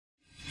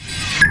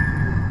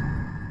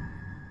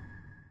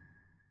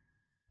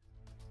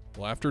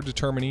Well, after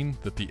determining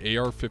that the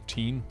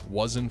AR15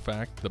 was in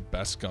fact the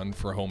best gun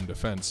for home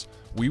defense,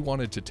 we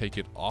wanted to take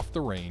it off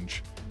the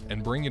range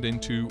and bring it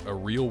into a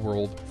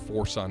real-world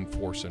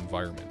force-on-force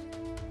environment.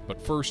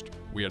 But first,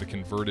 we had to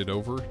convert it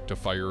over to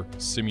fire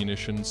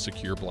Simunition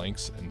secure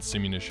blanks and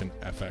Simunition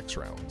FX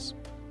rounds.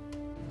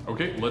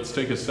 Okay, let's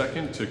take a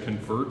second to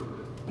convert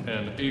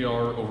an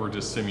AR over to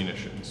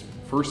Simunitions.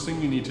 First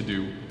thing you need to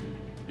do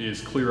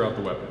is clear out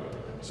the weapon.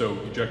 So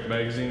eject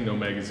magazine, no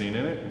magazine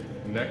in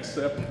it. Next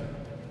step,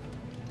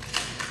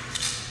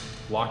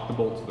 lock the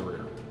bolt to the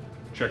rear.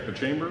 Check the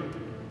chamber,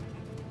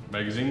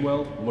 magazine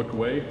well, look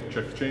away,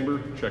 check the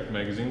chamber, check the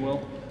magazine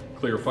well,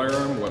 clear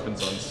firearm,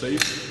 weapon's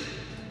unsafe,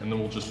 and then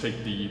we'll just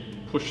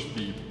push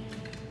the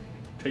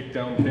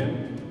takedown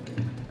pin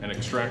and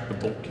extract the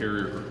bolt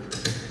carrier group.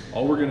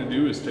 All we're gonna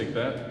do is take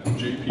that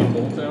JP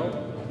bolt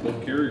out,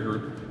 bolt carrier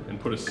group, and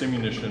put a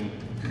Simunition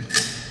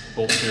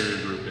bolt carrier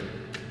group in.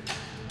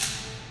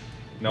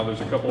 Now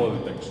there's a couple other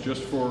things.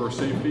 Just for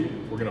safety,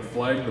 we're gonna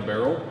flag the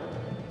barrel.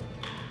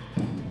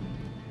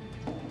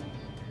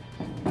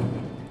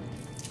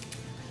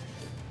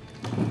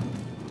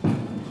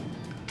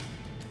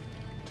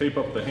 Tape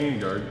up the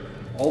handguard.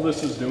 All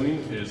this is doing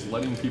is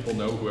letting people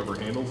know, whoever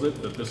handles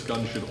it, that this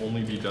gun should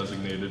only be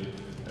designated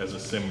as a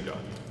sim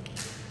gun.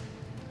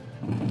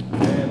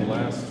 And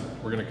last,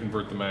 we're gonna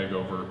convert the mag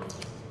over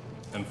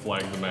and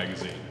flag the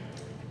magazine.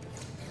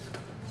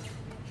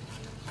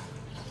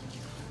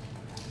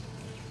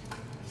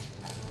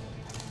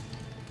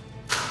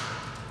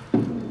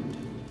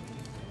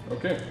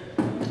 Okay,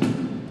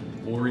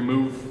 we'll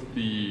remove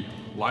the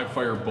live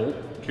fire bolt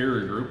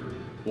carrier group.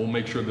 We'll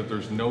make sure that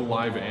there's no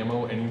live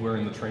ammo anywhere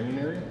in the training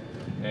area,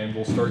 and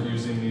we'll start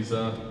using these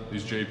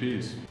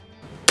JPs.